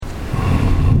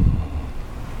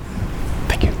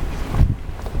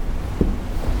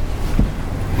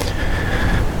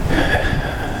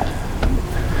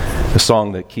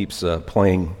song that keeps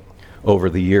playing over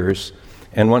the years,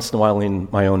 and once in a while in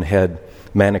my own head,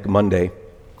 Manic Monday.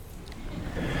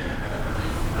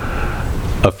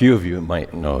 A few of you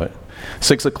might know it.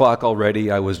 6 o'clock already,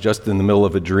 I was just in the middle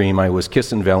of a dream. I was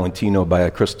kissing Valentino by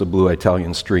a crystal blue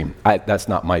Italian stream. That's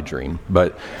not my dream,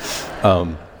 but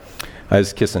I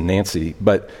was kissing Nancy.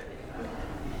 But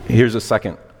here's a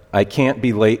second. I can't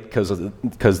be late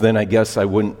because then I guess I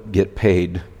wouldn't get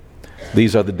paid.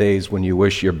 These are the days when you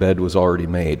wish your bed was already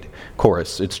made.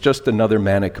 Chorus, it's just another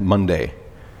Manic Monday.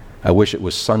 I wish it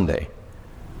was Sunday,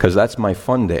 because that's my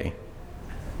fun day.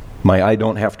 My I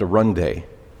don't have to run day.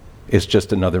 It's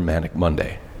just another Manic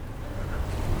Monday.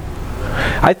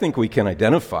 I think we can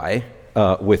identify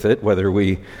with it, whether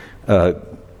we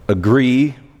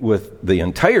agree with the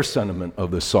entire sentiment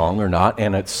of the song or not,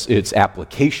 and its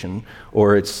application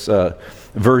or its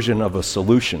version of a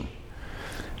solution.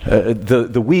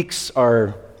 The weeks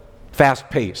are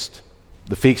fast-paced.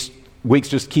 The weeks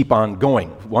just keep on going.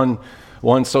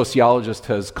 One sociologist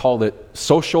has called it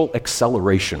social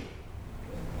acceleration.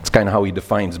 It's kind of how he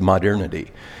defines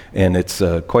modernity, and it's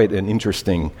quite an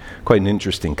interesting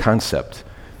concept.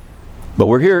 But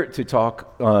we're here to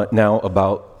talk now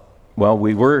about, well,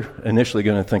 we were initially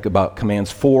going to think about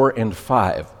commands 4 and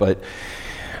 5, but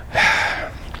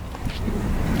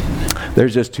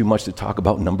there's just too much to talk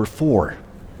about number 4.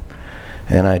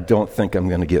 And I don't think I'm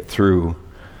going to get through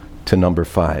to number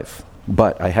 5.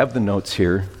 But I have the notes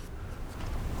here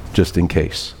just in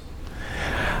case.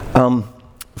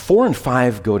 4 and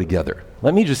 5 go together.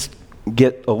 Let me just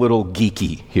get a little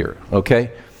geeky here,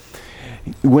 okay?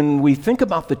 When we think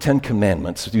about the 10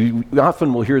 Commandments, we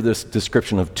often will hear this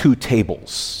description of 2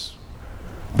 tables.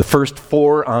 The first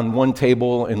 4 on one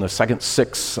table and the second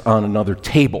 6 on another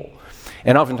table.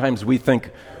 And oftentimes we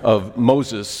think of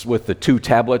Moses with the 2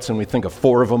 tablets, and we think of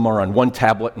 4 of them are on one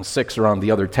tablet and 6 are on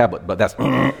the other tablet. But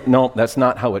that's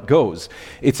not how it goes.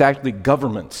 It's actually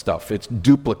government stuff. It's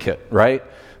duplicate, right?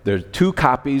 There's 2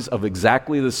 copies of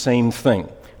exactly the same thing.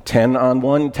 10 on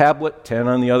one tablet, 10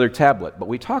 on the other tablet. But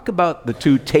we talk about the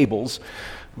 2 tables,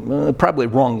 probably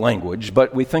wrong language,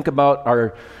 but we think about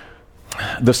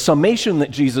the summation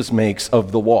that Jesus makes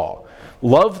of the law.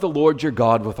 Love the Lord your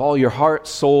God with all your heart,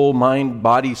 soul, mind,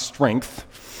 body, strength.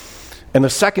 And the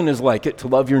second is like it, to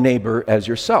love your neighbor as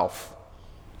yourself.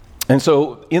 And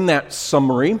so in that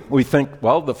summary, we think,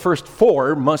 well, the first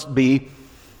 4 must be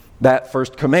that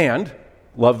first command.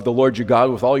 Love the Lord your God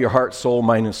with all your heart, soul,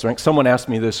 mind, and strength. Someone asked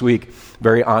me this week,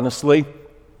 very honestly,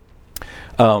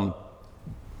 do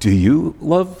you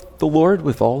love the Lord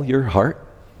with all your heart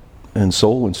and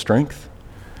soul and strength?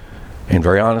 And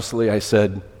very honestly, I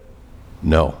said,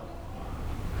 no.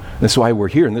 That's why we're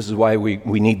here, and this is why we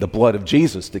need the blood of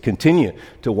Jesus to continue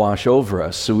to wash over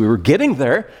us. So we were getting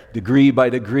there, degree by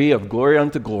degree, of glory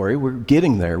unto glory. We're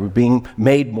getting there. We're being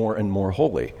made more and more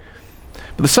holy.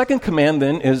 But the second command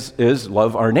then is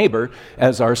love our neighbor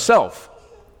as ourself.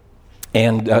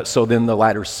 And so then the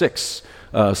latter 6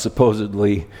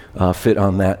 supposedly fit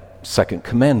on that second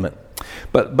commandment.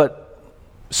 But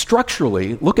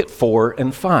structurally, look at 4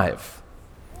 and 5.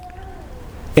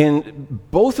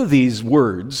 And both of these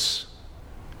words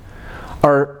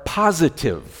are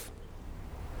positive.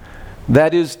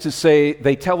 That is to say,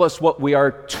 they tell us what we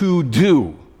are to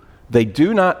do. They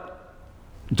do not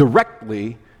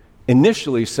directly,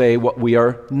 initially say what we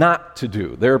are not to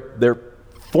do. They're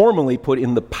formally put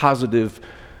in the positive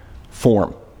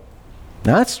form.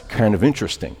 Now that's kind of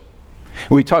interesting.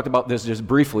 We talked about this just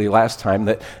briefly last time,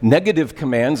 that negative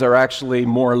commands are actually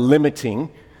more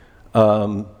limiting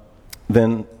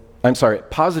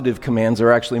positive commands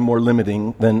are actually more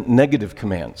limiting than negative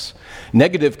commands.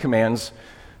 Negative commands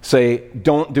say,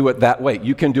 don't do it that way.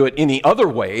 You can do it any other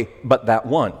way but that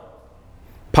one.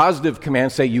 Positive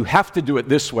commands say, you have to do it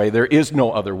this way. There is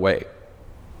no other way.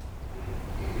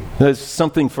 That's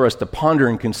something for us to ponder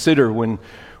and consider when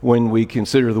we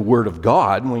consider the Word of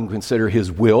God, when we consider His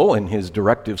will and His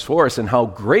directives for us, and how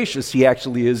gracious He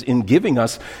actually is in giving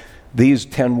us these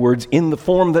 10 words in the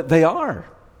form that they are.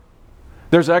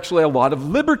 There's actually a lot of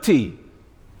liberty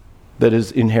that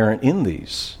is inherent in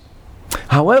these.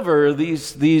 However,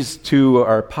 these 2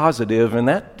 are positive, and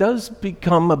that does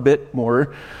become a bit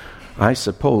more, I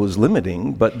suppose,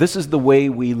 limiting, but this is the way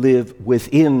we live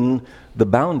within the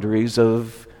boundaries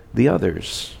of the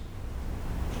others.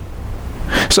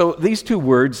 So these 2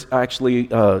 words actually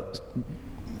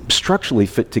structurally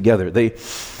fit together. They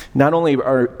not only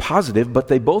are positive, but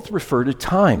they both refer to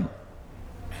time.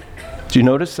 Do you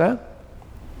notice that?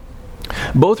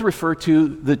 Both refer to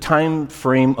the time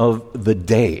frame of the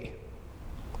day.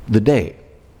 The day.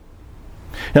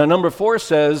 Now, number 4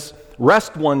 says,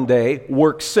 rest one day,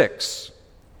 work 6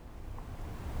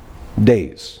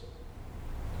 days.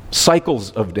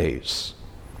 Cycles of days.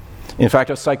 In fact,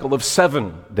 a cycle of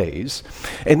 7 days.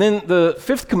 And then the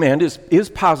 5th command is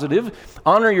positive.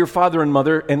 Honor your father and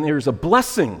mother, and there's a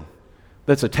blessing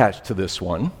that's attached to this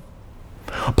one.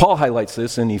 Paul highlights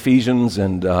this in Ephesians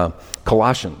and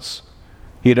Colossians.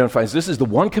 He identifies this is the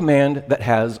one command that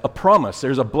has a promise.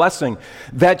 There's a blessing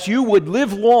that you would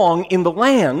live long in the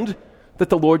land that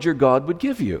the Lord your God would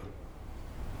give you.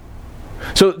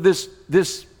 So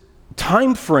this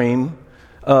time frame,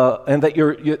 and that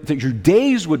your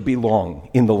days would be long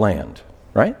in the land,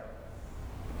 right?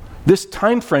 This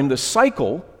time frame, the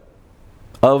cycle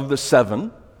of the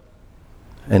 7,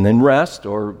 and then rest,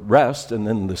 and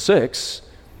then the 6,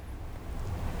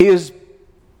 is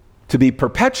to be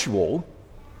perpetual,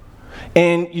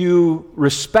 and you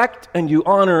respect and you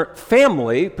honor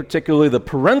family, particularly the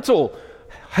parental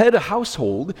head of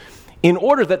household, in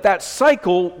order that that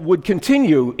cycle would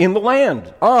continue in the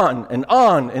land, on and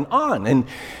on and on. And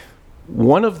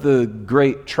one of the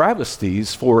great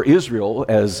travesties for Israel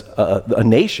as a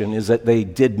nation is that they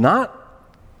did not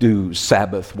do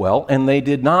Sabbath well, and they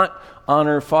did not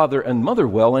honor father and mother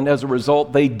well, and as a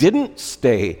result, they didn't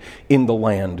stay in the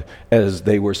land as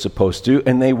they were supposed to,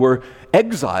 and they were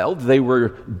exiled, they were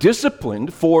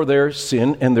disciplined for their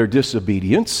sin and their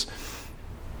disobedience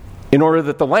in order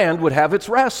that the land would have its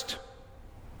rest.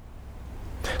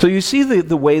 So you see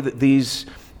the way that these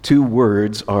two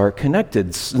words are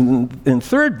connected. And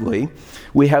thirdly,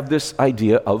 we have this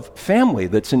idea of family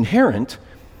that's inherent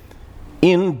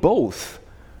in both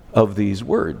of these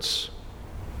words.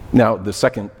 Now, the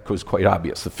second was quite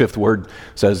obvious. The 5th word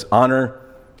says honor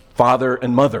father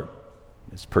and mother.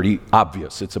 It's pretty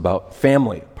obvious. It's about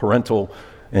family, parental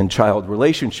and child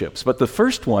relationships. But the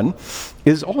first one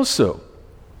is also.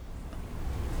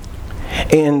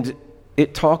 And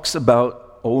it talks about,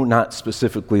 not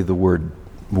specifically the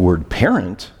word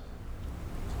parent,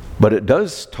 but it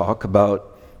does talk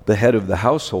about the head of the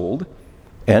household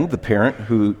and the parent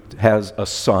who has a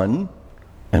son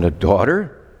and a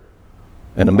daughter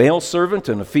and a male servant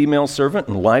and a female servant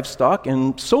and livestock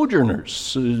and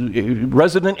sojourners,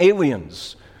 resident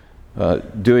aliens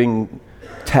doing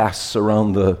tasks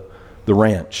around the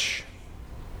ranch.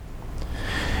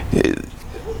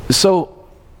 So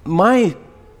my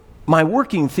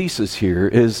working thesis here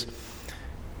is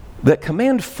that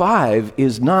command 5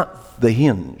 is not the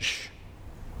hinge,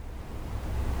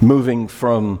 moving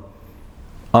from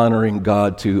honoring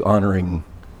God to honoring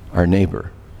our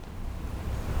neighbor.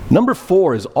 Number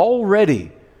 4 is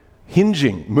already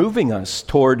hinging, moving us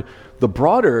toward the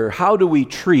broader, how do we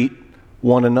treat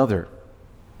one another?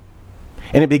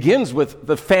 And it begins with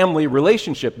the family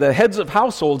relationship. The heads of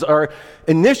households are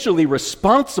initially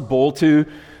responsible to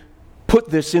put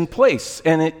this in place,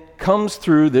 and it comes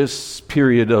through this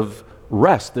period of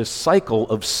rest, this cycle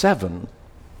of 7.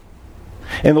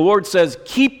 And the Lord says,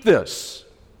 keep this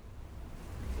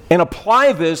and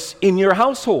apply this in your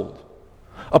household.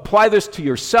 Apply this to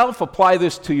yourself, apply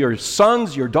this to your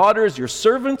sons, your daughters, your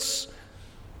servants.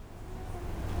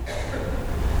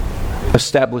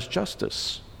 Establish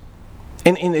justice.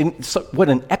 And so what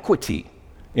an equity.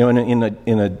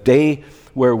 In a day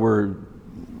where we're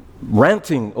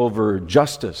ranting over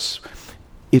justice,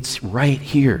 it's right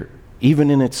here, even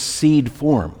in its seed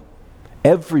form.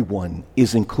 Everyone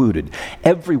is included.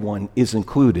 Everyone is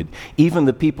included. Even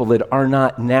the people that are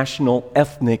not national,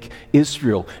 ethnic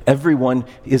Israel. Everyone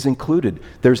is included.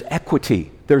 There's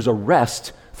equity. There's a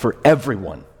rest for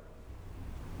everyone.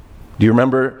 Do you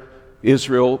remember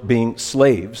Israel being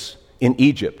slaves in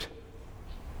Egypt?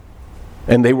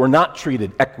 And they were not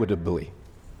treated equitably.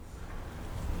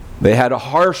 They had a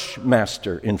harsh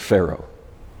master in Pharaoh.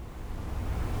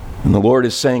 And the Lord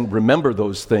is saying, remember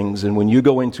those things, and when you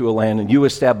go into a land and you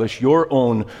establish your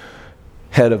own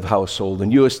head of household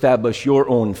and you establish your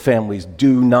own families,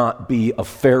 do not be a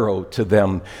Pharaoh to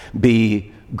them.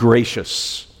 Be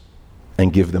gracious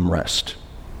and give them rest.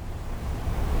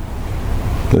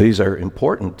 These are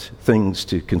important things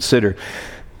to consider.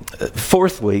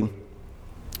 Fourthly,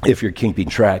 if you're keeping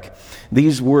track,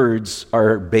 these words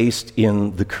are based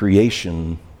in the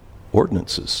creation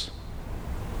ordinances.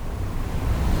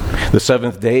 The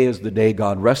 7th day is the day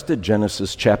God rested,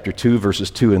 Genesis chapter 2, verses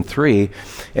 2 and 3.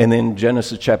 And then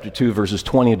Genesis chapter 2, verses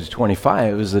 20 to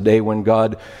 25 is the day when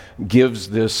God gives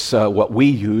this, what we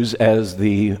use as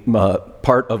the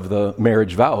part of the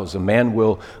marriage vows. A man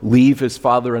will leave his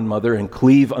father and mother and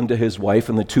cleave unto his wife,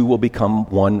 and the two will become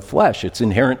one flesh. It's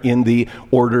inherent in the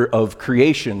order of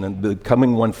creation, and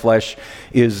becoming one flesh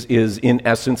is in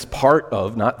essence part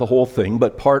of, not the whole thing,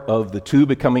 but part of the two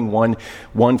becoming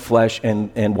one flesh,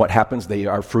 and what happens, they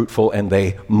are fruitful and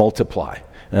they multiply.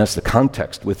 And that's the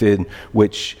context within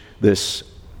which this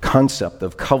concept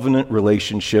of covenant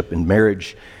relationship and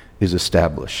marriage is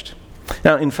established.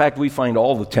 Now, in fact, we find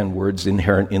all the 10 words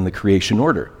inherent in the creation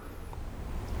order.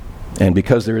 And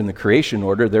because they're in the creation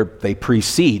order, they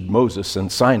precede Moses and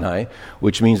Sinai,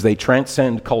 which means they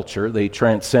transcend culture, they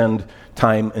transcend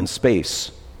time and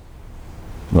space.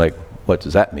 Like, what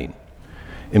does that mean?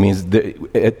 It means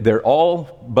they're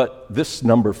all but this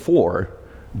number 4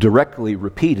 directly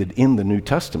repeated in the New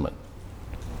Testament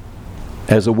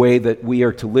as a way that we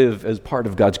are to live as part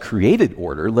of God's created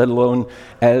order, let alone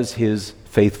as His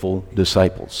faithful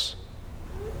disciples.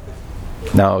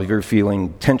 Now, if you're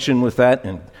feeling tension with that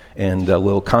and a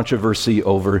little controversy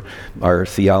over our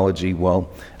theology, well,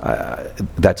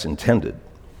 that's intended.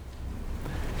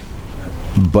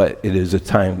 But it is a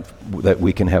time that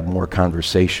we can have more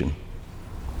conversation.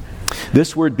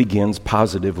 This word begins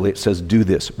positively. It says, do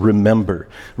this, remember.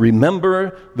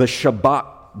 Remember the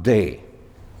Shabbat day.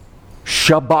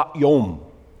 Shabbat Yom.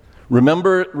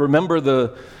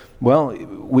 Remember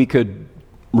we could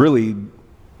really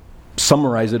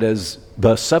summarize it as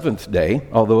the 7th day,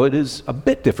 although it is a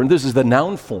bit different. This is the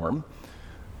noun form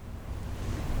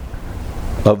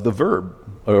of the verb,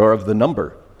 or of the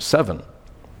number 7.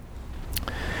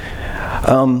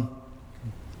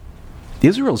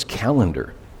 Israel's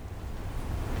calendar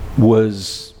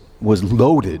was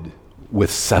loaded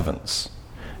with sevens.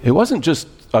 It wasn't just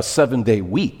a 7-day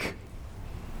week.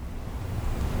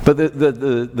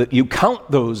 But you count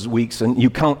those weeks, and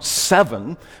you count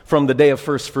 7 from the day of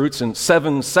first fruits, and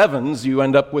 7 sevens, you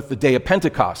end up with the day of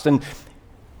Pentecost. And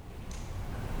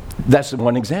that's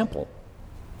one example.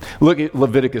 Look at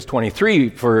Leviticus 23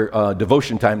 for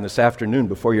devotion time this afternoon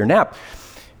before your nap.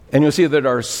 And you'll see that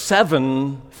there are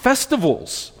 7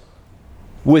 festivals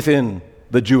within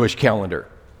the Jewish calendar.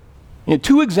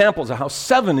 2 examples of how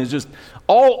 7 is just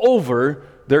all over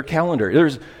their calendar.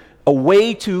 There's a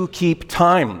way to keep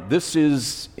time. This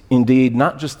is indeed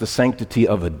not just the sanctity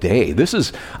of a day. This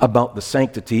is about the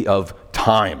sanctity of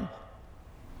time.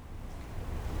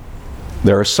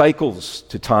 There are cycles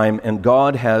to time, and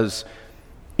God has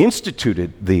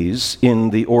instituted these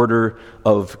in the order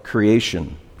of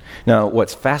creation. Now,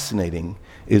 what's fascinating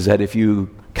is that if you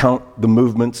count the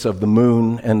movements of the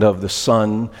moon and of the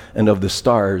sun and of the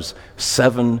stars,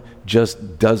 7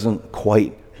 just doesn't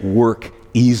quite work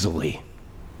easily.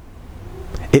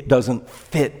 It doesn't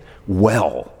fit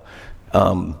well.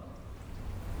 The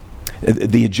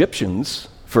Egyptians,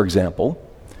 for example,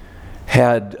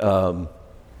 had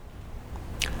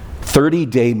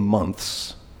 30-day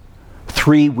months,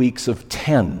 3 weeks of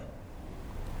 10.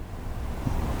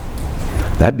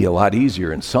 That'd be a lot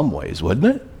easier in some ways,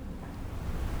 wouldn't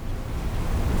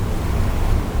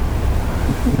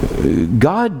it?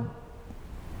 God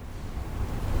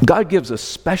gives a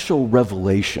special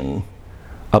revelation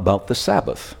about the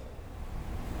Sabbath.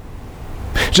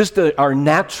 Just our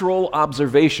natural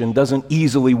observation doesn't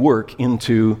easily work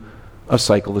into a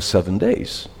cycle of 7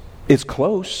 days. It's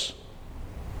close.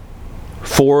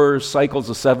 4 cycles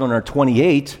of 7 are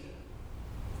 28,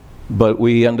 but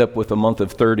we end up with a month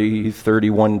of 30,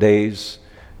 31 days,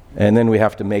 and then we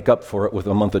have to make up for it with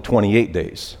a month of 28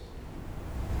 days.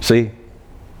 See?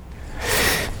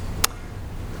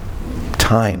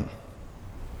 Time.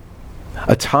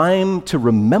 A time to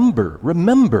remember.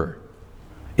 Remember.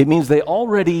 It means they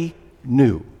already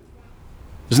knew.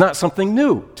 It's not something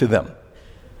new to them.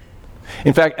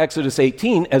 In fact, Exodus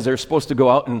 18, as they're supposed to go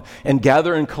out and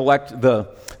gather and collect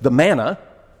the manna,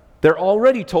 they're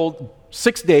already told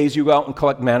 6 days you go out and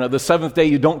collect manna. The 7th day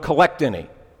you don't collect any.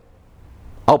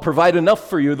 I'll provide enough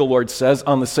for you, the Lord says,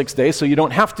 on the 6th day, so you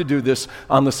don't have to do this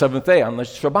on the 7th day, on the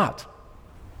Shabbat.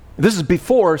 This is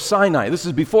before Sinai. This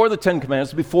is before the 10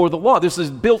 Commandments, before the law. This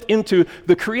is built into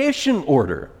the creation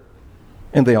order.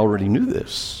 And they already knew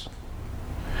this.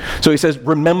 So he says,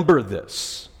 remember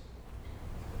this.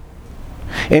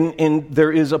 And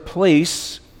there is a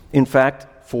place, in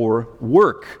fact, for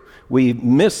work. We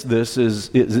miss this as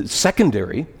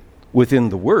secondary within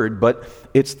the word, but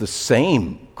it's the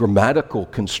same grammatical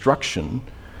construction.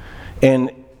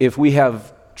 And if we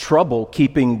have trouble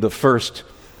keeping the first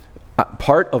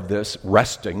part of this,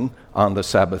 resting on the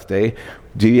Sabbath day,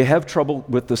 do you have trouble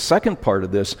with the second part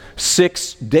of this?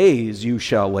 6 days you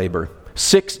shall labor.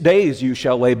 6 days you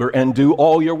shall labor and do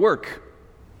all your work.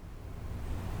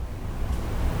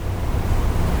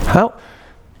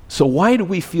 So why do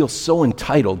we feel so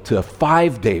entitled to a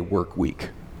 5-day work week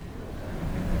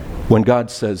when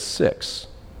God says 6?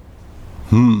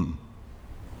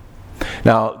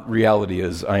 Now, reality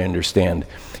is, I understand,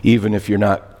 even if you're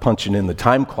not punching in the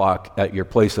time clock at your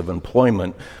place of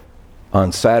employment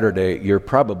on Saturday, you're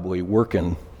probably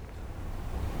working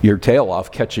your tail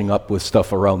off catching up with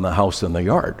stuff around the house and the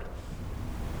yard.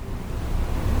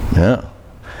 Yeah.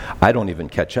 I don't even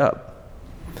catch up.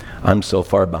 I'm so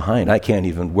far behind. I can't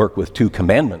even work with 2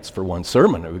 commandments for one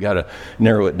sermon. We've got to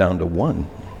narrow it down to 1.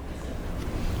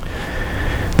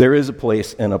 There is a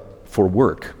place for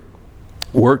work.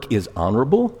 Work is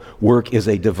honorable. Work is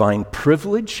a divine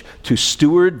privilege to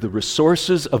steward the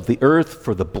resources of the earth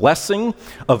for the blessing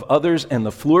of others and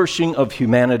the flourishing of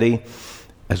humanity,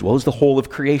 as well as the whole of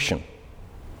creation.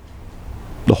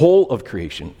 The whole of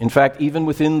creation. In fact, even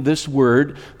within this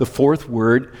word, the 4th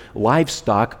word,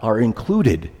 livestock are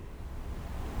included.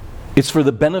 It's for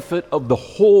the benefit of the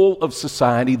whole of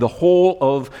society, the whole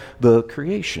of the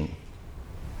creation.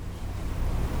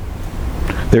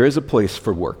 There is a place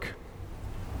for work.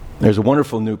 There's a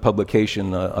wonderful new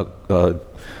publication, a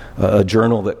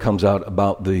journal that comes out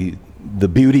about the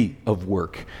beauty of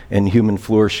work and human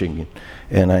flourishing.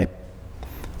 And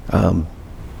I'm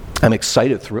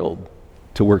excited, thrilled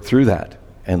to work through that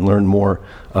and learn more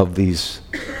of these.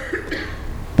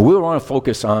 But we want to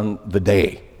focus on the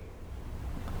day.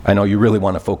 I know you really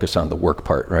want to focus on the work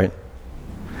part, right?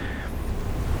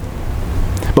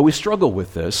 But we struggle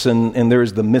with this, and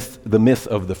there's the myth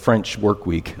of the French work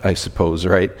week, I suppose,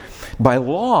 right? By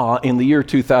law, in the year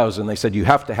 2000, they said you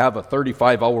have to have a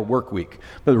 35-hour work week.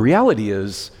 But the reality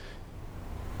is,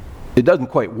 it doesn't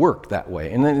quite work that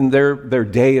way. And then their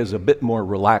day is a bit more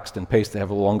relaxed and paced. They have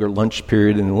a longer lunch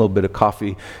period and a little bit of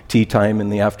coffee, tea time in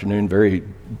the afternoon. Very,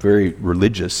 very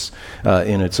religious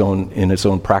in its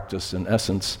own practice and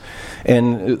essence.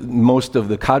 And most of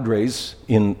the cadres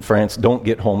in France don't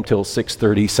get home till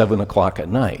 6:30, 7 o'clock at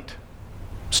night,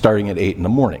 starting at 8 in the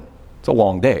morning. It's a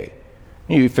long day.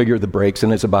 You figure the breaks,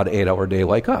 and it's about an 8-hour day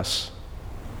like us.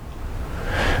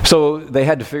 So they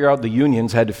had to figure out, the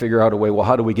unions had to figure out a way, well,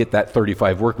 how do we get that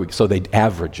 35 work week? So they'd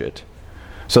average it.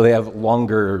 So they have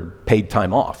longer paid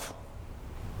time off.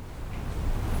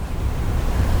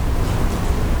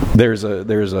 There's a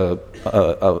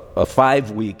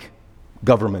 5-week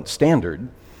government standard,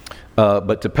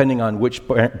 but depending on which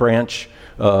branch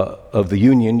of the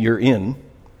union you're in,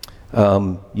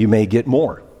 you may get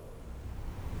more.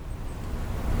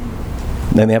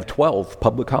 Then they have 12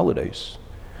 public holidays.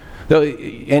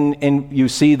 And you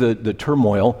see the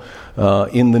turmoil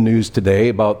in the news today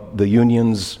about the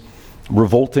unions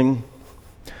revolting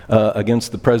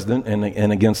against the president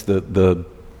and against the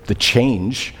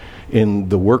change in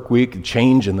the work week,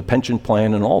 change in the pension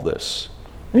plan, and all this.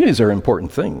 These are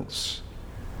important things.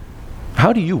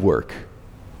 How do you work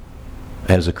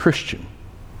as a Christian?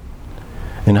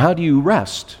 And how do you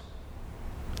rest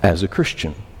as a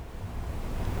Christian?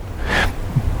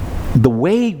 The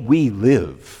way we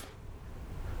live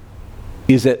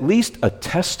is at least a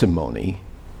testimony,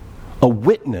 a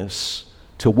witness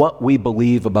to what we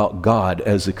believe about God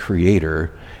as the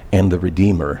Creator and the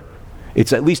Redeemer.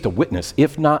 It's at least a witness,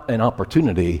 if not an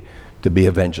opportunity, to be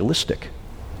evangelistic.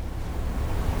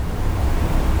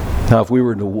 Now, if we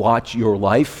were to watch your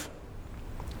life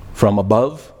from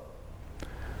above,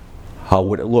 how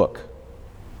would it look?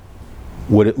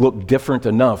 Would it look different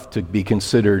enough to be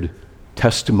considered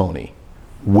testimony,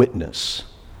 witness,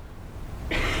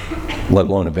 let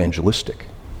alone evangelistic,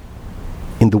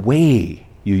 in the way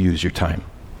you use your time?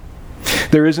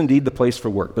 There is indeed the place for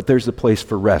work, but there's the place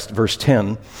for rest. Verse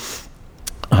 10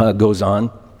 goes on.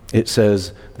 It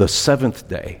says, the 7th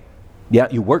day. Yeah,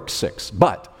 you work 6,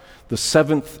 but the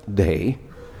 7th day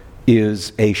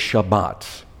is a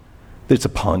Shabbat. It's a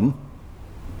pun.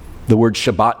 The word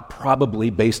Shabbat probably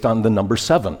based on the number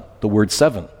 7, the word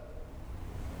 7.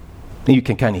 And you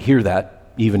can kind of hear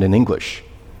that even in English.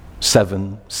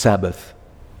 7, Sabbath,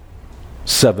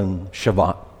 7,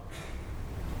 Shabbat.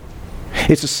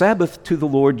 It's a Sabbath to the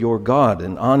Lord your God,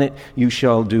 and on it you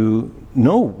shall do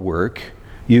no work,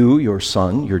 you, your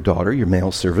son, your daughter, your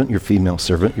male servant, your female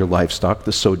servant, your livestock,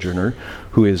 the sojourner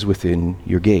who is within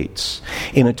your gates.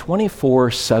 In a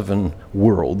 24/7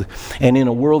 world, and in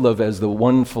a world of, as the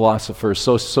one philosopher,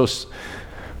 sociologist,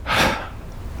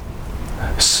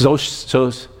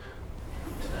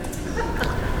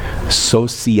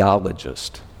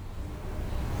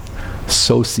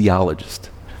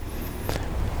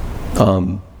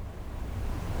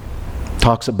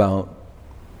 talks about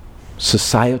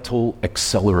societal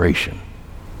acceleration.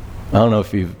 I don't know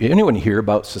if anyone hear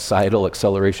about societal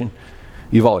acceleration?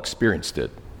 You've all experienced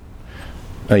it.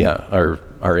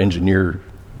 our engineer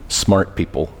smart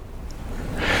people.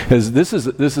 Because this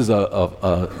is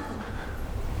a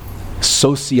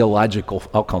sociological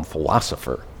outcome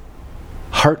philosopher,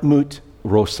 Hartmut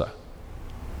Rosa.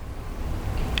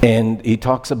 And he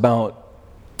talks about,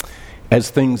 as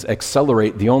things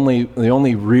accelerate, the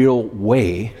only real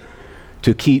way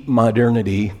to keep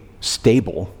modernity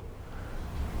stable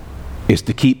is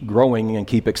to keep growing and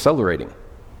keep accelerating.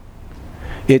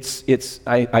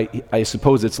 I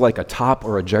suppose it's like a top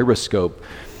or a gyroscope.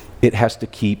 It has to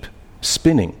keep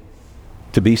spinning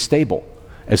to be stable.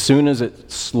 As soon as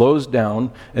it slows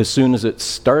down, as soon as it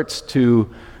starts to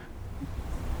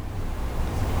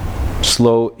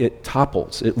slow, it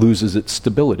topples. It loses its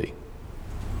stability.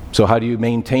 So how do you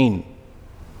maintain?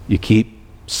 You keep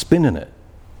spinning it.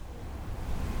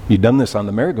 You've done this on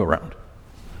the merry-go-round.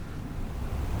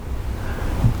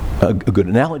 A good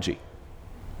analogy.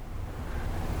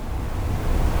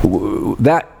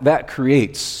 That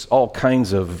creates all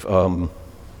kinds of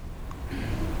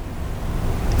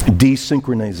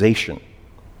desynchronization.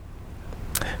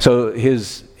 So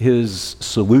his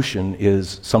solution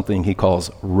is something he calls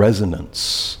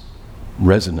resonance.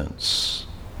 Resonance.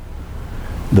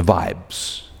 The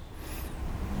vibes.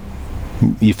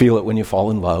 You feel it when you fall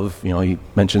in love. He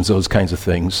mentions those kinds of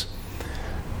things.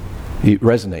 It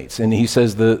resonates. And he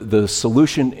says the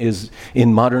solution is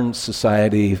in modern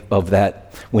society of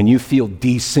that when you feel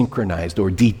desynchronized or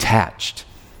detached,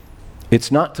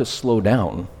 it's not to slow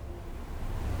down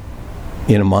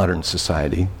in a modern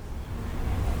society.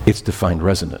 It's to find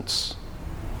resonance.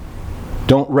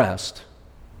 Don't rest,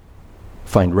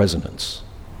 find resonance.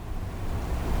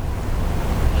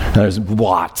 Now, there's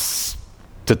lots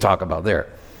to talk about there.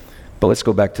 But let's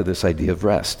go back to this idea of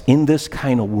rest. In this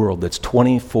kind of world that's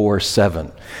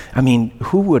 24/7, I mean,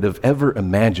 who would have ever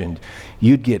imagined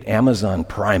you'd get Amazon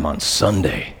Prime on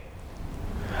Sunday?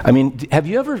 I mean, have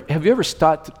you ever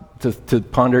stopped to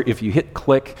ponder, if you hit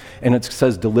click and it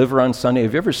says deliver on Sunday,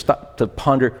 have you ever stopped to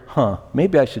ponder,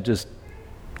 maybe I should just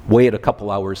wait a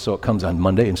couple hours so it comes on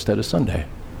Monday instead of Sunday?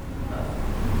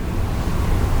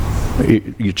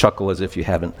 You chuckle as if you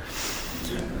haven't.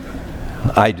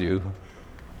 I do.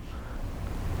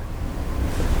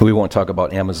 We won't talk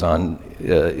about Amazon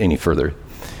any further.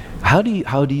 How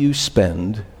do you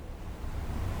spend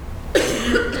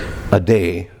a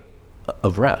day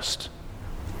of rest?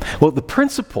 Well, the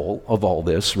principle of all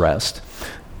this rest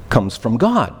comes from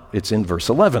God. It's in verse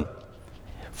 11.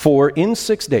 For in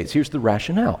 6 days, here's the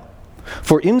rationale.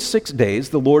 For in 6 days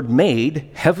the Lord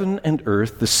made heaven and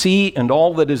earth, the sea and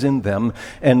all that is in them,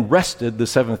 and rested the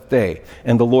seventh day.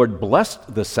 And the Lord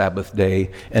blessed the Sabbath day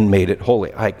and made it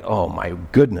holy. Oh my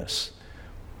goodness.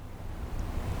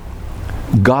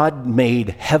 God made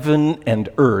heaven and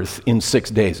earth in 6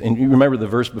 days. And you remember the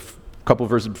verse, a couple of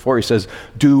verses before, he says,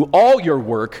 do all your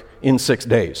work in 6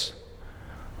 days.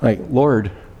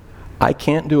 Lord, I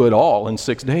can't do it all in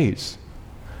 6 days.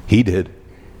 He did.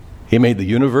 He made the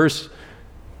universe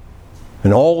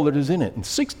and all that is in it in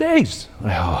 6 days.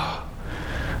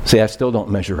 See, I still don't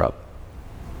measure up.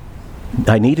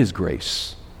 I need His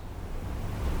grace.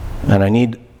 And I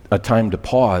need a time to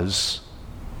pause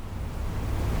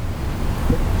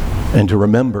and to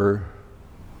remember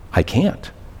I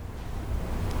can't.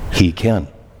 He can.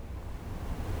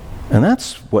 And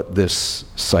that's what this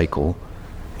cycle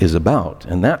is about.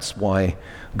 And that's why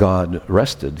God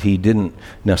rested. He didn't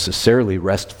necessarily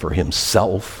rest for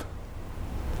Himself.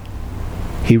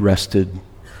 He rested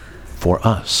for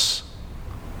us.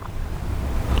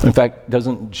 In fact,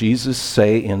 doesn't Jesus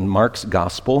say in Mark's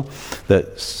gospel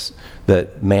that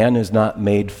man is not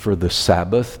made for the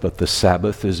Sabbath, but the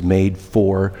Sabbath is made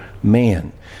for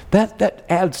man? That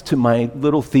adds to my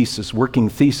little thesis, working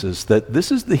thesis, that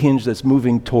this is the hinge that's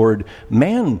moving toward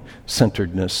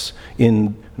man-centeredness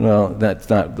that's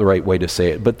not the right way to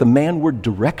say it, but the manward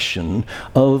direction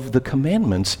of the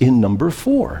commandments in number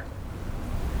 4.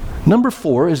 Number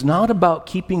 4 is not about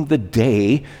keeping the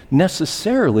day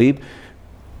necessarily,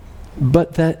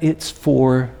 but that it's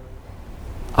for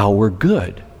our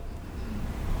good.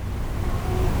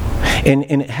 And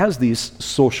it has these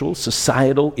social,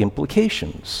 societal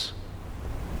implications.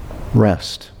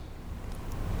 Rest.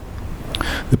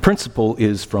 The principle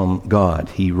is from God.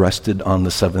 He rested on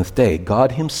the seventh day.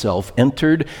 God Himself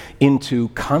entered into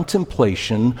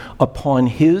contemplation upon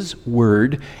His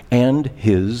word and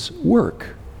His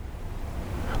work.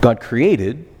 God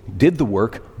did the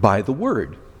work by the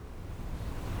word.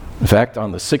 In fact,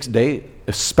 on the sixth day,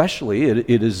 especially,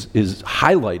 it is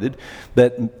highlighted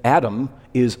that Adam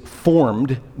is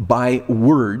formed by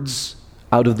words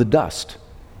out of the dust.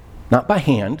 Not by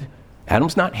hand.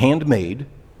 Adam's not handmade.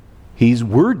 He's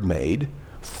word-made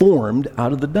formed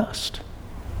out of the dust.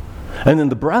 And then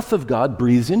the breath of God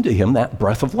breathes into him that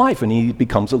breath of life, and he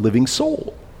becomes a living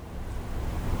soul.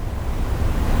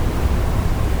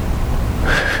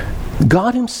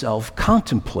 God himself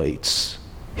contemplates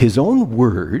his own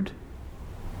word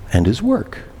and his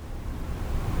work.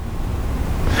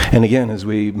 And again, as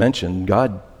we mentioned,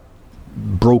 God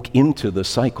broke into the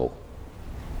cycle.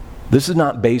 This is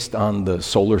not based on the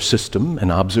solar system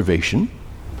and observation.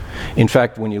 In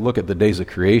fact, when you look at the days of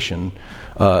creation,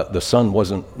 the sun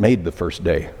wasn't made the first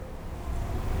day.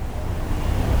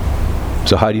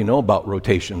 So how do you know about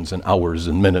rotations and hours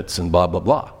and minutes and blah, blah,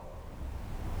 blah?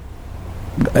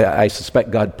 I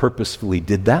suspect God purposefully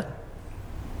did that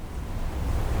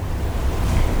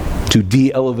to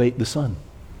de-elevate the sun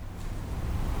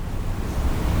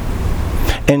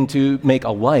and to make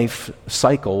a life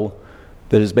cycle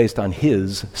that is based on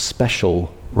his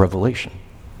special revelation.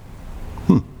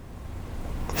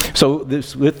 So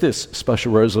with this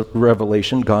special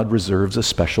revelation, God reserves a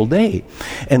special day.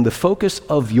 And the focus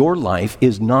of your life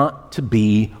is not to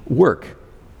be work.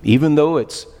 Even though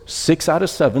it's 6 out of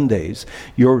 7 days,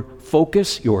 your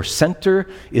focus, your center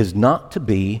is not to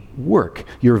be work.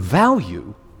 Your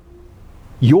value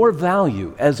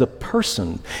as a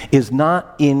person is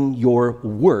not in your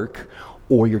work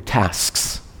or your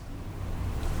tasks,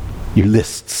 your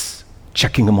lists,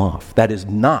 checking them off. That is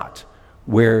not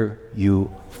where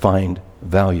you find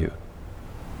value.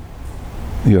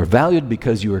 You are valued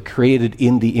because you are created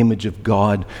in the image of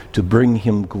God to bring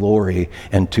him glory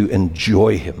and to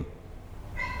enjoy him.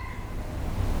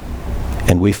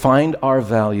 And we find our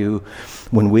value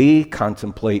when we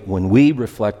contemplate, when we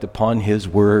reflect upon his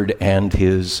word and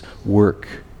his work.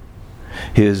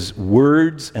 His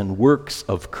words and works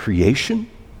of creation,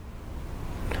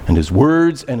 and his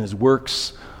words and his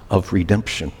works of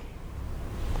redemption.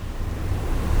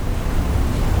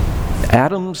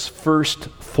 Adam's first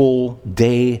full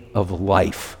day of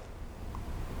life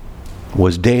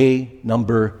was day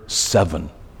number 7.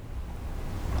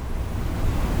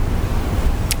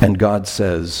 And God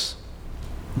says,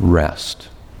 rest.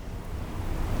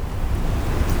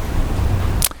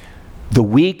 The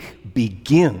week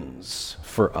begins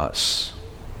for us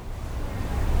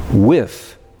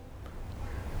with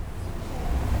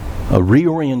a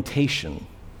reorientation,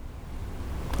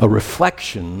 a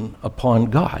reflection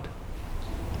upon God.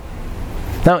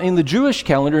 Now, in the Jewish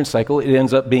calendar and cycle, it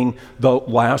ends up being the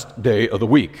last day of the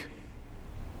week,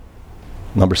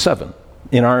 number 7.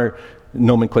 In our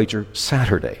nomenclature,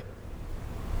 Saturday.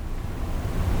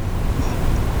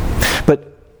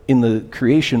 But in the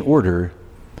creation order,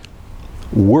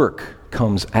 work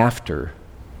comes after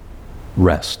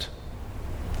rest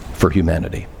for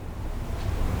humanity.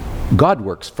 God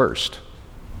works first.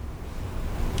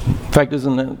 In fact,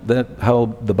 isn't that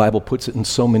how the Bible puts it in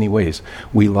so many ways?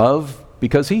 We love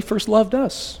because he first loved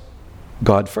us.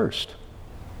 God first.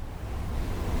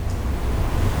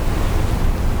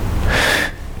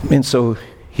 And so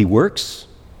he works,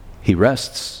 he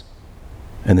rests,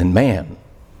 and then man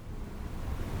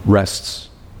rests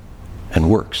and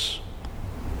works.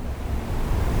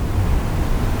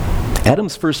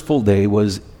 Adam's first full day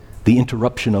was the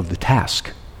interruption of the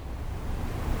task.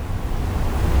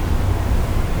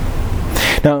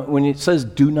 Now, when it says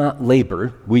do not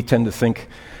labor, we tend to think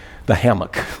the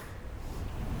hammock.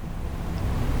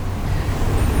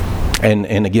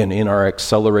 And again, in our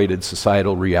accelerated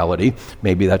societal reality,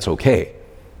 maybe that's okay.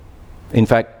 In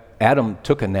fact, Adam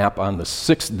took a nap on the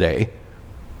 6th day.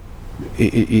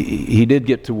 He did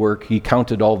get to work. He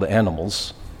counted all the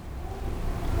animals.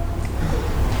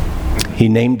 He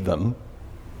named them.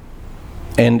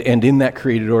 And in that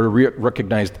created order,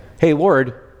 recognized, hey,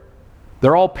 Lord,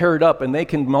 they're all paired up and they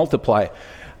can multiply.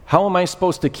 How am I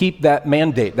supposed to keep that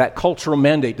mandate, that cultural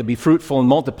mandate to be fruitful and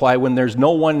multiply when there's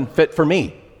no one fit for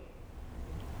me?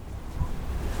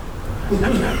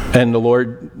 And the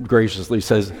Lord graciously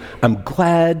says, I'm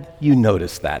glad you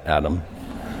noticed that, Adam.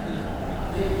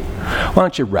 Why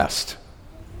don't you rest?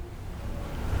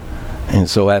 And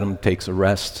so Adam takes a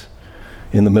rest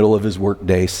in the middle of his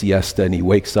workday, siesta, and he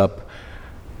wakes up.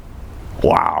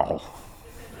 Wow.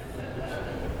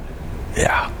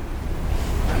 Yeah.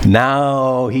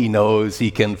 Now he knows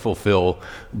he can fulfill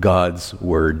God's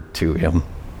word to him.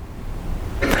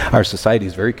 Our society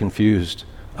is very confused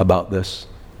about this,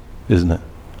 isn't it?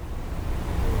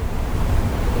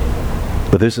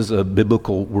 But this is a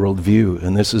biblical worldview,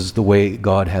 and this is the way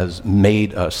God has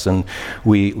made us. And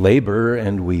we labor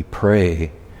and we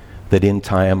pray that in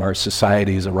time our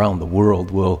societies around the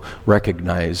world will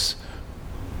recognize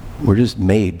we're just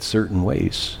made certain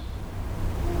ways.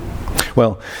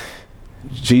 Well,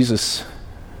 Jesus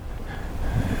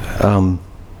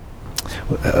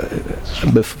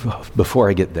Before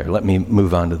I get there, let me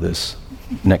move on to this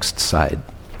next side.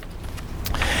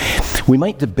 We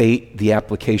might debate the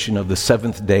application of the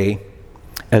seventh day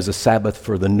as a Sabbath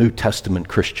for the New Testament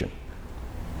Christian.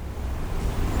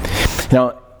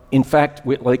 Now, in fact,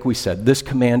 like we said, this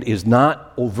command is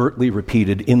not overtly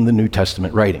repeated in the New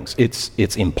Testament writings.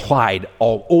 It's implied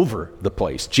all over the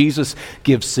place. Jesus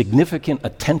gives significant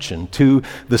attention to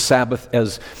the Sabbath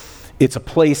as it's a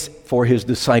place for his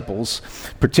disciples,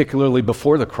 particularly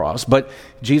before the cross. But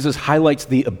Jesus highlights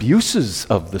the abuses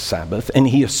of the Sabbath, and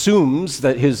he assumes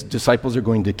that his disciples are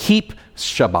going to keep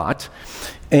Shabbat,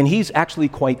 and he's actually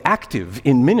quite active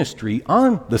in ministry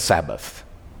on the Sabbath.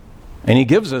 And he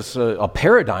gives us a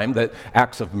paradigm that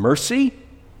acts of mercy.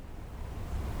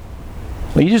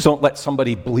 Well, you just don't let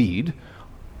somebody bleed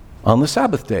on the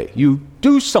Sabbath day. You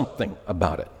do something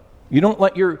about it. You don't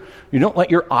let your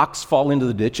ox fall into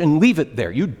the ditch and leave it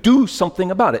there. You do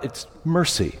something about it. It's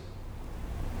mercy.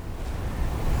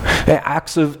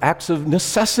 Acts of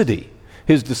necessity.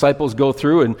 His disciples go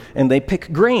through and they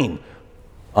pick grain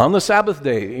on the Sabbath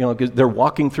day. Because they're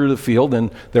walking through the field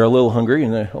and they're a little hungry,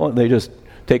 and they just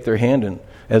take their hand and,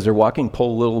 as they're walking,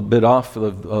 pull a little bit off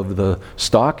of the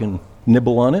stalk and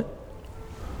nibble on it.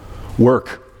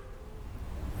 Work.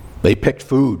 They picked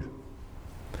food.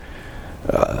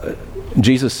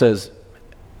 Jesus says,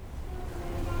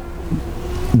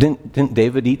 didn't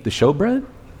David eat the showbread?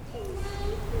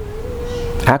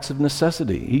 Acts of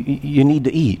necessity. You need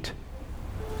to eat.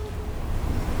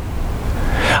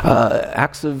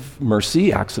 Acts of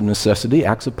mercy, acts of necessity,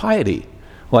 acts of piety.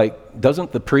 Like,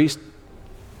 doesn't the priest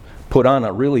put on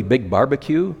a really big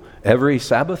barbecue every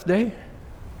Sabbath day?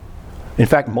 In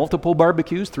fact, multiple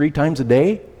barbecues 3 times a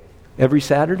day, every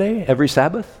Saturday, every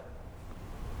Sabbath.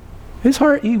 His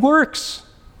heart, he works.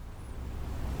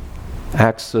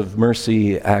 Acts of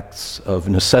mercy, acts of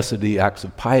necessity, acts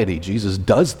of piety. Jesus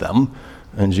does them,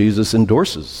 and Jesus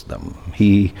endorses them.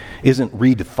 He isn't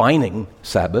redefining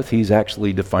Sabbath, he's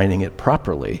actually defining it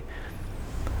properly.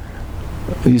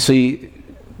 You see,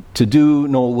 to do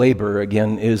no labor,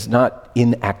 again, is not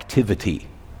inactivity.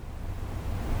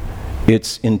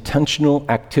 It's intentional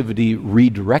activity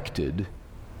redirected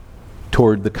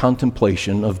toward the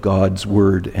contemplation of God's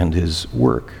Word and His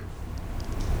work.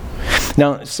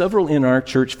 Now, several in our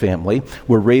church family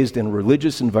were raised in a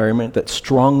religious environment that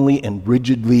strongly and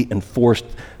rigidly enforced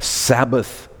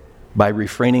Sabbath by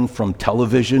refraining from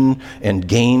television and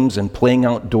games and playing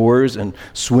outdoors and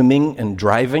swimming and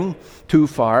driving too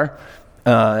far,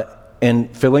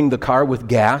 and filling the car with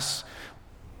gas,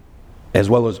 as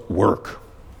well as work.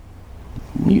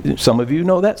 Some of you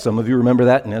know that, some of you remember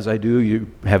that, and as I do, you're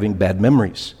having bad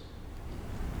memories.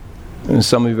 And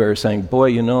some of you are saying,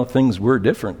 boy, things were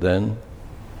different then.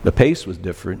 The pace was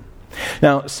different.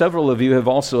 Now, several of you have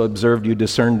also observed you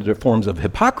discerned the forms of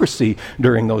hypocrisy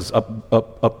during those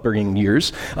upbringing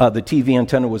years. The TV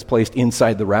antenna was placed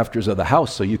inside the rafters of the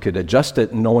house so you could adjust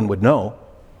it and no one would know.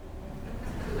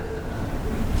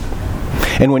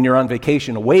 And when you're on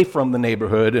vacation away from the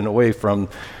neighborhood and away from,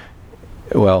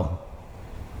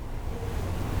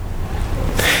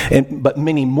 but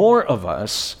many more of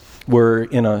us were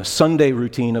in a Sunday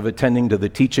routine of attending to the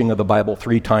teaching of the Bible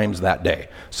 3 times that day.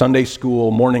 Sunday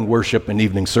school, morning worship, and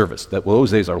evening service.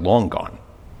 Those days are long gone.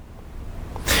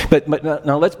 But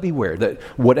now let's beware that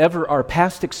whatever our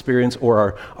past experience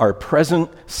or our present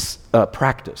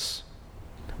practice,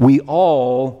 we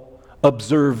all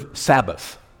observe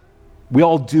Sabbath. We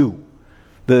all do.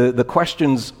 The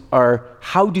questions are,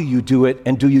 how do you do it,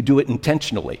 and do you do it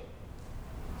intentionally?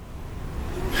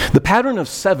 The pattern of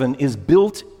 7 is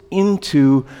built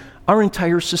into our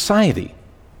entire society.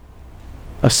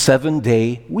 A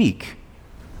 7-day week.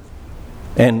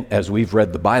 And as we've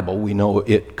read the Bible, we know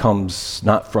it comes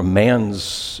not from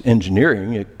man's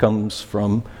engineering, it comes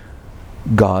from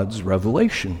God's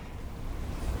revelation.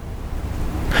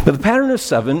 But the pattern of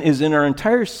 7 is in our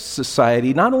entire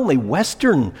society, not only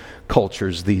Western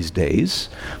cultures these days,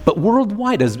 but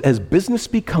worldwide. As business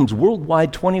becomes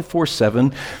worldwide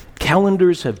 24/7,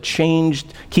 calendars have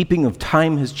changed, keeping of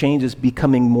time has changed, is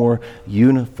becoming more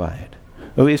unified.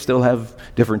 We still have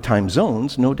different time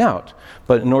zones, no doubt,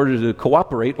 but in order to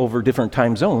cooperate over different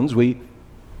time zones, we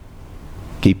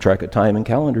keep track of time and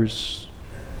calendars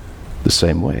the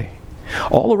same way.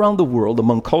 All around the world,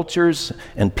 among cultures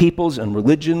and peoples and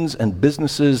religions and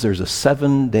businesses, there's a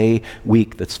 7-day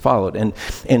week that's followed. And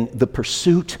the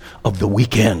pursuit of the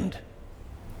weekend.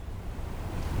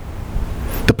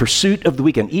 The pursuit of the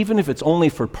weekend, even if it's only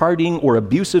for partying or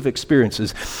abusive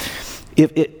experiences,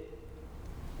 it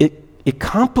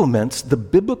complements the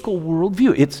biblical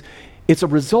worldview. It's a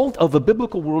result of a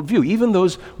biblical worldview. Even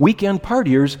those weekend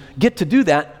partiers get to do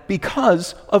that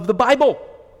because of the Bible.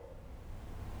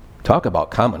 Talk about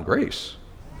common grace.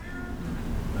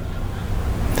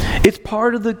 It's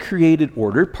part of the created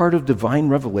order, part of divine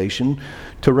revelation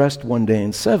to rest one day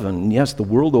in seven. And yes, the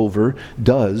world over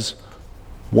does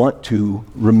want to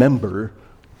remember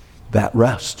that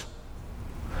rest.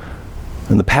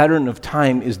 And the pattern of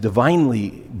time is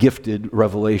divinely gifted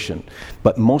revelation,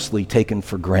 but mostly taken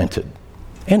for granted,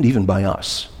 and even by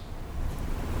us.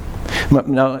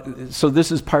 Now, so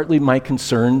this is partly my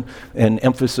concern and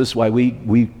emphasis why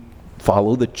we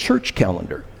follow the church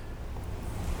calendar.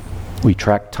 We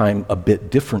track time a bit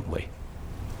differently.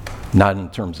 Not in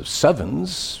terms of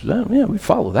sevens. Yeah, we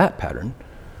follow that pattern.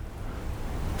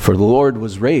 For the Lord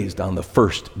was raised on the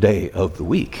first day of the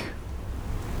week.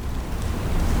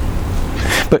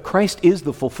 But Christ is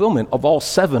the fulfillment of all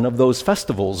 7 of those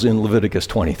festivals in Leviticus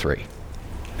 23.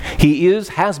 He is,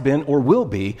 has been, or will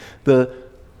be the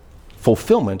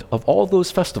fulfillment of all those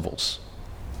festivals.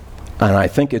 And I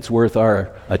think it's worth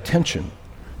our attention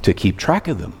to keep track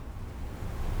of them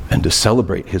and to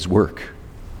celebrate his work.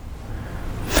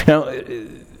 Now,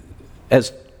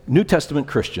 as New Testament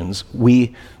Christians,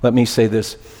 let me say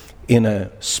this, in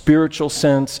a spiritual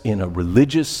sense, in a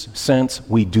religious sense,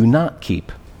 we do not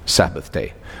keep Sabbath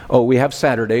day. Oh, we have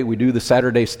Saturday, we do the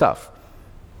Saturday stuff.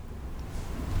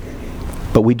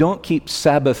 But we don't keep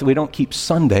Sabbath, we don't keep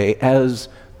Sunday as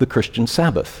the Christian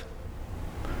Sabbath.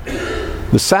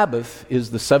 The Sabbath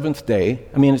is the 7th day.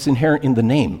 I mean, it's inherent in the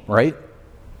name, right?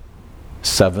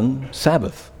 7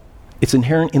 Sabbath. It's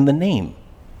inherent in the name.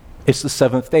 It's the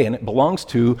 7th day, and it belongs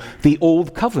to the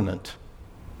Old Covenant.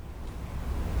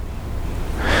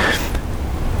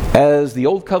 As the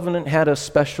Old Covenant had a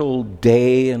special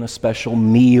day and a special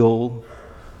meal,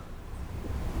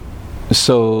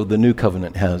 so the New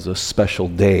Covenant has a special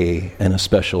day and a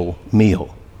special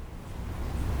meal.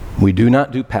 We do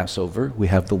not do Passover, we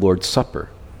have the Lord's Supper.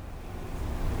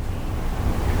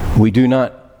 We do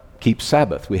not keep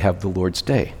Sabbath, we have the Lord's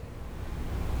Day.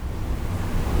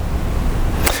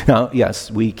 Now,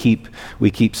 yes, we keep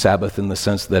Sabbath in the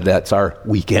sense that that's our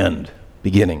weekend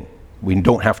beginning. We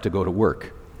don't have to go to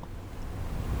work.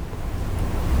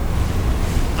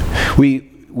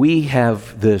 We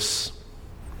have this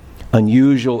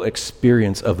unusual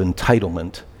experience of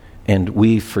entitlement, and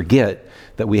we forget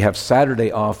that we have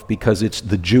Saturday off because it's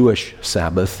the Jewish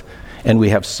Sabbath, and we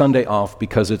have Sunday off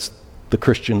because it's the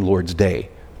Christian Lord's Day,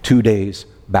 2 days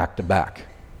back to back.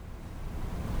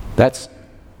 That's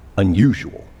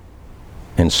unusual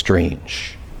and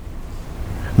strange.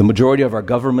 The majority of our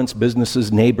governments,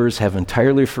 businesses, neighbors have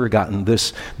entirely forgotten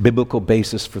this biblical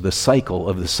basis for the cycle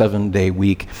of the 7-day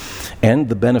week and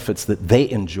the benefits that they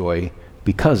enjoy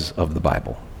because of the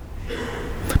Bible.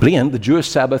 But again, the Jewish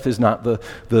Sabbath is not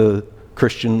the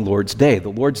Christian Lord's Day. The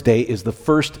Lord's Day is the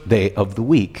first day of the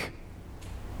week,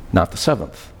 not the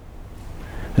 7th,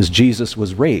 as Jesus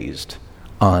was raised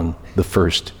on the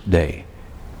first day.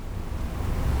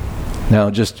 Now,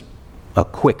 just a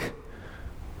quick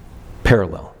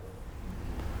parallel.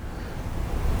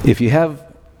 If you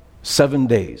have 7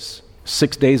 days,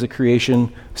 6 days of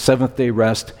creation, 7th day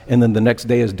rest, and then the next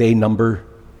day is day number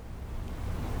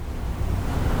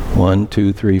 1,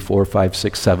 2, 3, 4, 5,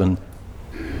 6, 7,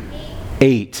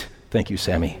 8. Thank you,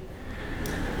 Sammy.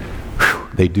 Whew,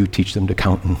 they do teach them to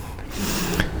count.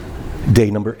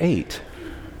 Day number 8.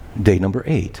 Day number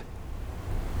 8.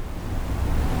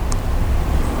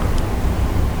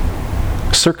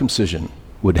 Circumcision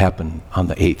would happen on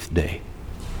the 8th day.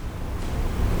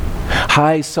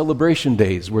 High celebration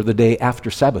days were the day after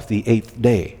Sabbath, the 8th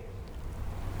day.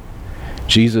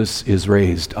 Jesus is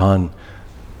raised on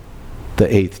the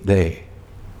 8th day.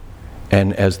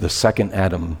 And as the second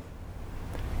Adam,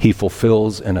 he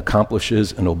fulfills and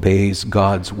accomplishes and obeys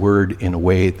God's word in a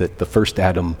way that the first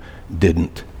Adam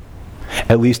didn't.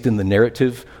 At least in the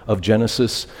narrative of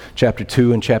Genesis chapter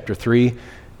 2 and chapter 3,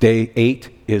 day 8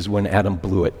 is when Adam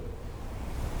blew it.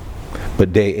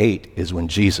 But day 8 is when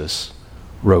Jesus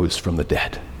rose from the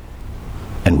dead.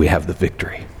 And we have the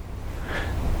victory.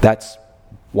 That's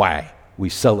why we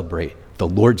celebrate the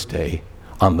Lord's Day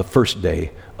on the first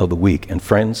day of the week. And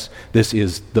friends, this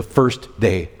is the first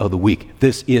day of the week.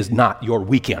 This is not your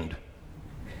weekend.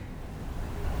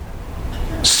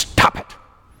 Stop it.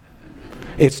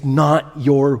 It's not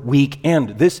your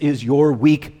weekend. This is your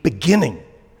week beginning.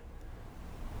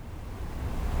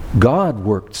 God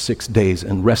worked 6 days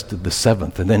and rested the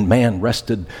 7th, and then man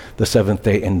rested the 7th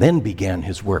day and then began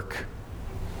his work.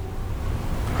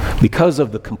 Because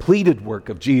of the completed work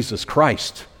of Jesus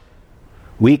Christ,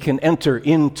 we can enter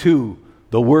into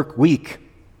the work week,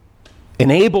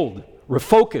 enabled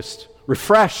refocused,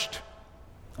 refreshed.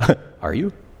 Are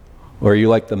you? Or are you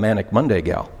like the Manic Monday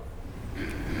gal?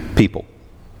 People.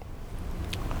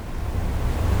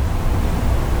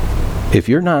 If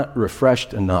you're not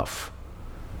refreshed enough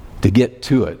to get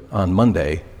to it on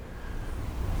Monday,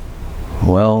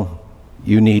 well,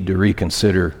 you need to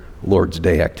reconsider Lord's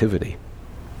Day activity.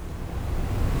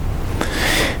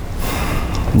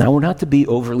 Now, we're not to be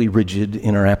overly rigid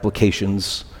in our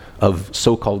applications of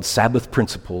so-called Sabbath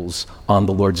principles on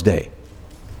the Lord's Day.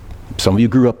 Some of you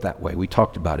grew up that way. We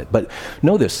talked about it. But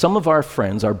know this, some of our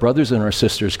friends, our brothers and our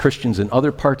sisters, Christians in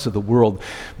other parts of the world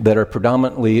that are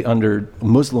predominantly under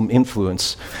Muslim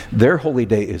influence, their holy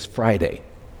day is Friday.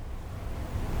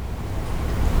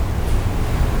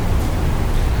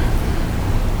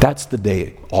 That's the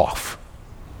day off.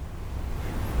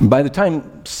 By the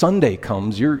time Sunday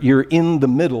comes, you're in the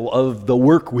middle of the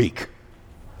work week.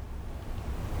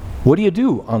 What do you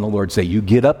do on the Lord's Day? You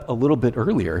get up a little bit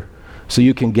earlier so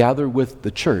you can gather with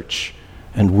the church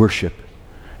and worship.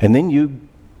 And then you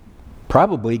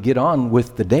probably get on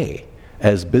with the day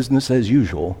as business as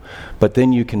usual, but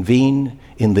then you convene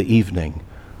in the evening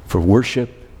for worship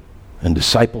and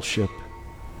discipleship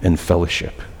and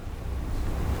fellowship.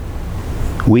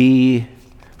 We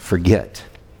forget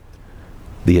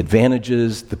the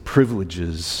advantages, the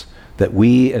privileges that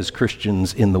we as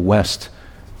Christians in the West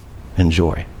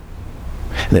enjoy,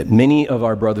 that many of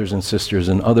our brothers and sisters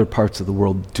in other parts of the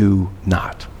world do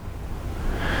not.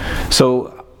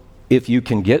 So if you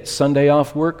can get Sunday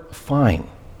off work, fine.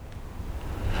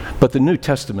 But the New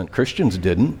Testament Christians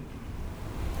didn't.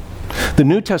 The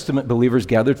New Testament believers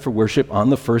gathered for worship on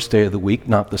the first day of the week,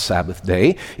 not the Sabbath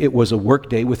day. It was a work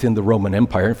day within the Roman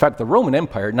Empire. In fact, the Roman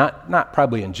Empire, not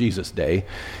probably in Jesus' day,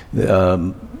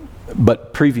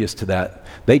 but previous to that,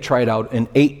 they tried out an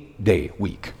 8-day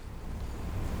week.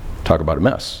 Talk about a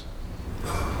mess.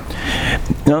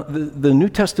 Now, the New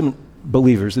Testament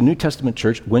believers, the New Testament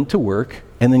church, went to work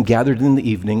and then gathered in the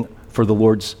evening for the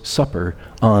Lord's Supper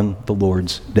on the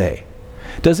Lord's Day.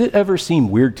 Does it ever seem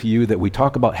weird to you that we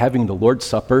talk about having the Lord's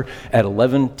Supper at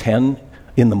 11:10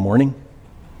 in the morning?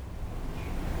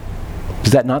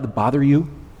 Does that not bother you?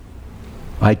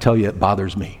 I tell you, it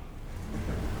bothers me.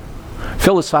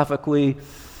 Philosophically,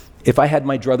 if I had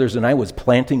my druthers and I was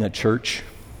planting a church,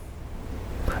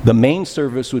 the main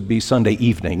service would be Sunday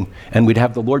evening, and we'd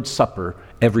have the Lord's Supper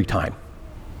every time.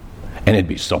 And it'd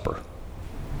be supper.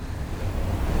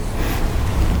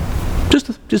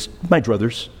 Just my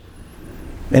druthers.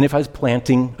 And if I was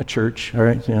planting a church, all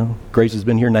right, Grace has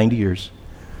been here 90 years.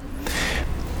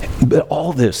 But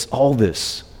all this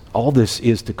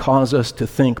is to cause us to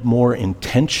think more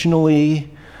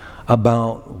intentionally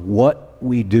about what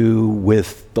we do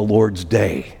with the Lord's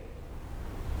Day.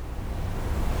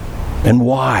 And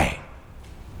why?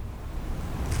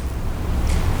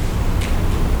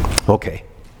 Okay,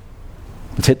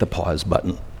 let's hit the pause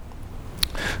button.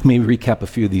 Let me recap a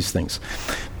few of these things.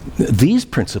 These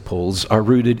principles are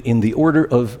rooted in the order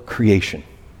of creation.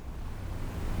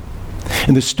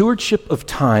 And the stewardship of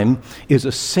time is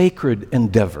a sacred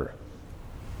endeavor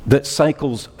that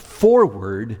cycles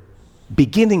forward,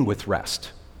 beginning with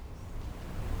rest.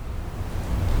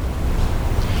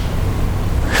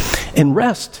 And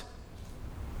rest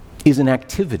is an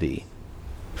activity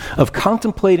of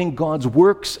contemplating God's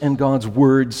works and God's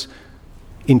words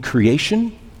in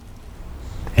creation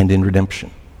and in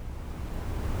redemption.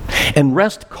 And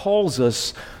rest calls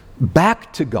us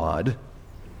back to God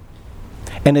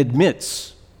and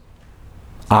admits,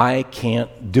 I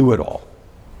can't do it all.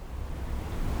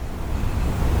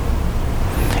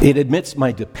 It admits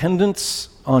my dependence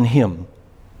on Him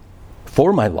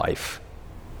for my life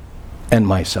and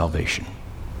my salvation.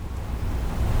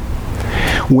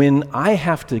 When I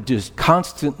have to just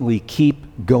constantly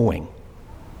keep going,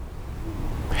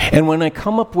 and when I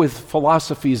come up with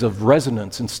philosophies of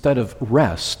resonance instead of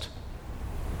rest,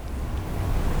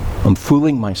 I'm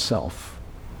fooling myself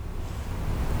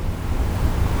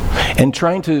and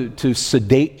trying to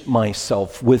sedate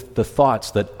myself with the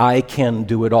thoughts that I can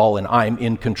do it all and I'm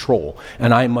in control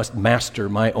and I must master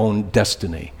my own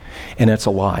destiny. And it's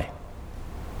a lie.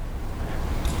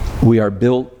 We are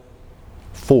built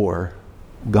for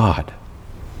God.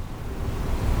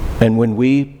 And when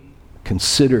we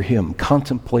consider Him,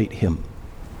 contemplate Him,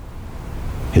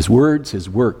 His words, His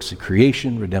works,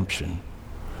 creation, redemption,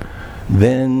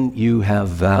 then you have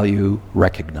value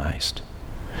recognized.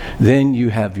 Then you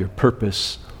have your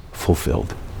purpose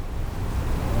fulfilled.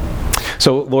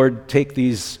 So, Lord, take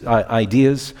these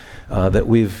ideas that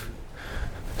we've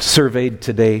surveyed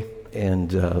today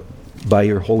and by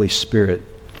your Holy Spirit,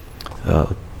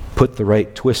 put the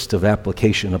right twist of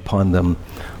application upon them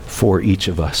for each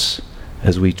of us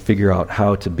as we figure out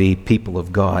how to be people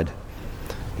of God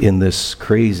in this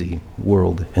crazy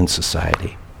world and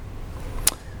society.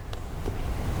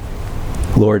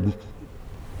 Lord,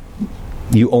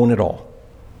 you own it all.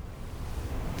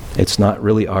 It's not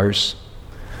really ours.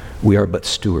 We are but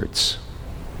stewards.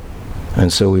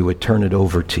 And so we would turn it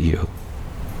over to you,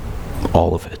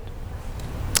 all of it.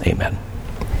 Amen.